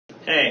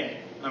Hey,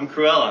 I'm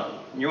Cruella,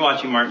 and you're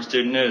watching Martin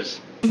Student News.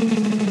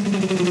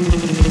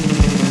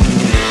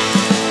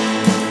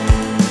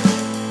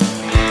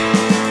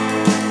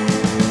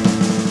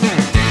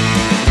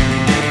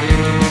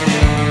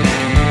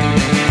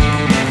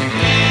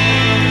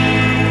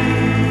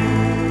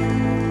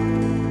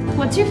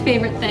 What's your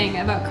favorite thing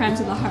about Crimes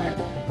of the Heart?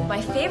 My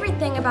favorite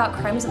thing about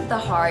Crimes of the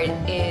Heart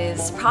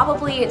is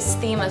probably its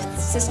theme of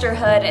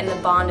sisterhood and the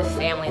bond of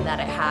family that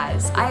it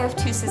has. I have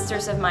 2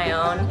 sisters of my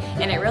own,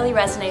 and it really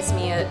resonates to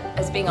me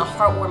as being a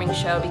heartwarming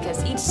show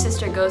because each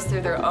sister goes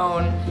through their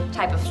own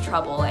type of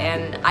trouble,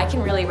 and I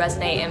can really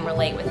resonate and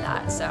relate with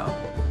that. So,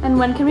 And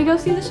when can we go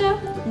see the show?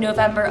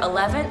 November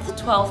 11th,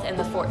 12th, and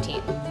the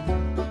 14th.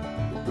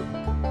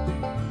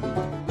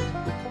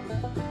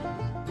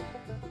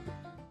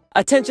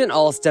 Attention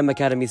all STEM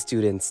Academy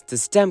students.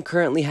 Does STEM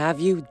currently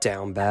have you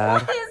down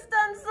bad? Why is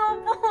STEM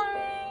so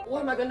boring?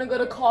 When am I gonna go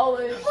to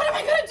college? What am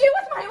I gonna do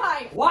with my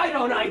life? Why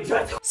don't I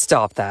just...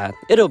 Stop that.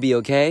 It'll be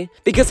okay.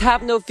 Because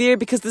have no fear,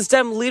 because the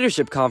STEM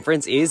Leadership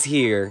Conference is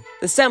here.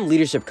 The STEM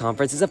Leadership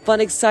Conference is a fun,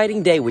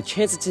 exciting day with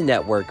chances to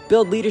network,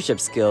 build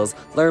leadership skills,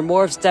 learn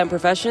more of STEM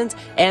professions,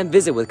 and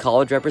visit with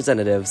college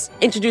representatives.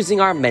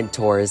 Introducing our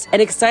mentors,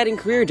 an exciting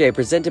career day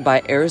presented by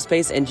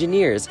aerospace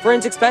engineers,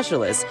 forensic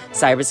specialists,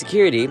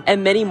 cybersecurity,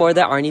 and many more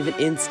that aren't even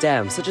in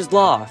STEM, such as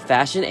law,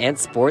 fashion, and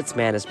sports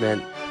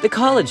management. The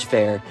College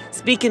Fair.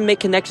 Speak and make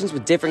connections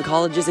with different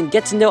colleges and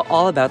get to know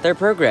all about their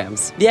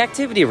programs. The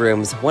Activity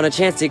Rooms. Want a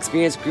chance to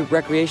experience group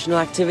recreational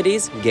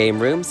activities,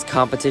 game rooms,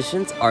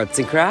 competitions, arts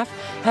and craft?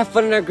 Have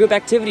fun in our group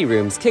activity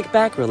rooms, kick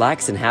back,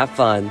 relax, and have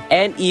fun.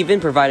 And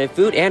even provided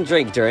food and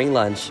drink during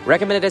lunch.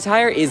 Recommended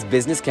attire is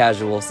business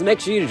casual, so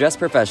make sure you dress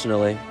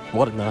professionally.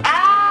 What enough?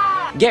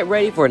 Get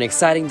ready for an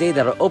exciting day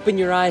that'll open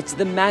your eyes to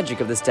the magic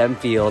of the STEM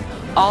field,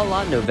 all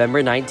on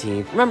November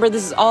 19th. Remember,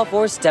 this is all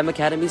for STEM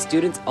Academy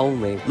students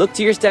only. Look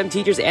to your STEM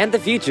teachers and the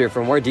future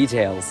for more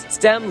details.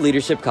 STEM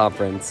Leadership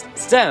Conference.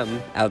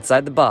 STEM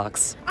outside the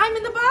box. I'm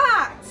in the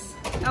box!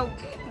 Oh,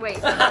 wait.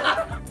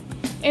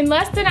 In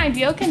less than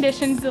ideal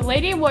conditions, the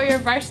Lady Warrior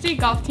varsity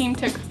golf team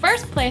took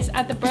first place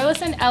at the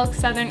Burleson Elk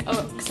Southern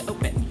Oaks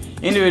Open.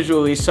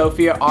 Individually,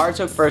 Sophia R.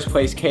 took first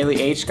place, Kaylee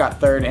H. got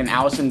third, and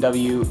Allison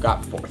W.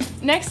 got fourth.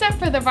 Next up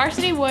for the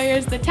Varsity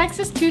Warriors, the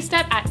Texas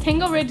Two-Step at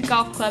Tangle Ridge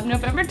Golf Club,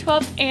 November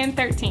 12th and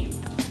 13th.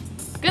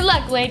 Good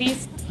luck,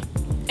 ladies!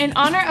 In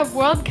honor of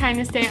World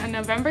Kindness Day on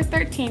November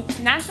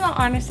 13th, National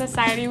Honor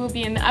Society will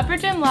be in the upper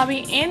gym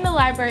lobby and the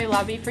library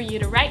lobby for you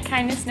to write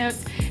kindness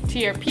notes to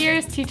your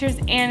peers, teachers,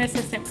 and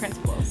assistant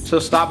principals. So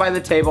stop by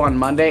the table on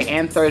Monday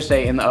and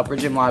Thursday in the upper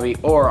gym lobby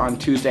or on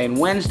Tuesday and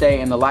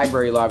Wednesday in the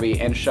library lobby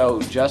and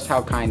show just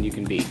how kind you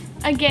can be.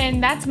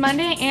 Again, that's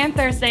Monday and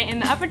Thursday in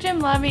the upper gym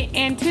lobby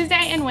and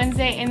Tuesday and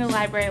Wednesday in the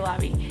library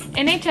lobby.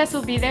 NHS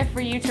will be there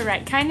for you to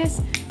write kindness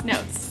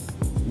notes.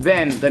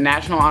 Then, the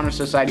National Honor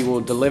Society will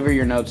deliver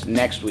your notes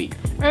next week.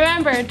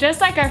 Remember, just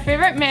like our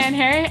favorite man,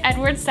 Harry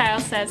Edward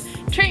Styles says,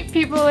 treat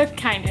people with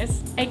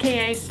kindness,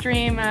 aka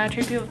stream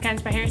Treat People with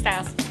Kindness by Harry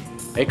Styles.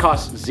 It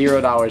costs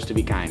 $0 to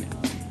be kind.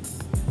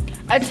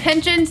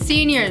 Attention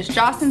seniors,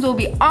 Jostens will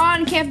be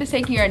on campus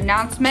taking your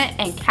announcement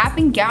and cap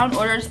and gown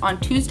orders on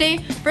Tuesday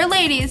for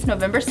ladies,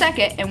 November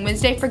 2nd, and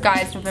Wednesday for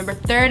guys, November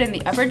 3rd in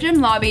the upper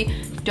gym lobby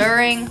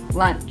during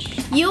lunch.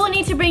 You will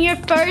need to bring your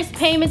first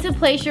payment to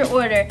place your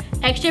order.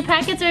 Extra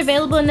packets are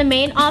available in the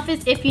main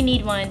office if you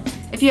need one.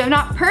 If you have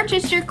not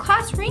purchased your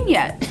class ring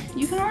yet,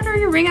 you can order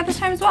your ring at this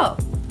time as well.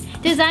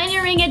 Design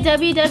your ring at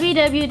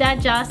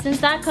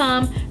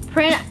www.jostens.com.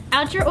 Print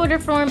out your order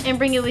form and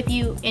bring it with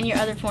you in your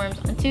other forms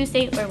on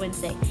Tuesday or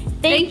Wednesday.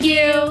 Thank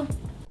you.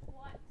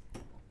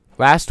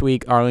 Last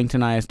week,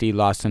 Arlington ISD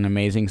lost an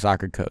amazing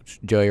soccer coach,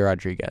 Joey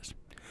Rodriguez.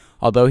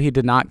 Although he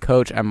did not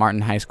coach at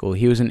Martin High School,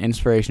 he was an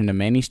inspiration to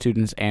many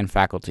students and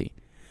faculty.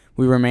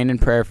 We remain in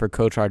prayer for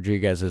Coach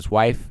Rodriguez's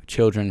wife,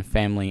 children,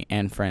 family,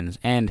 and friends,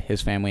 and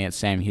his family at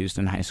Sam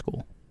Houston High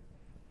School.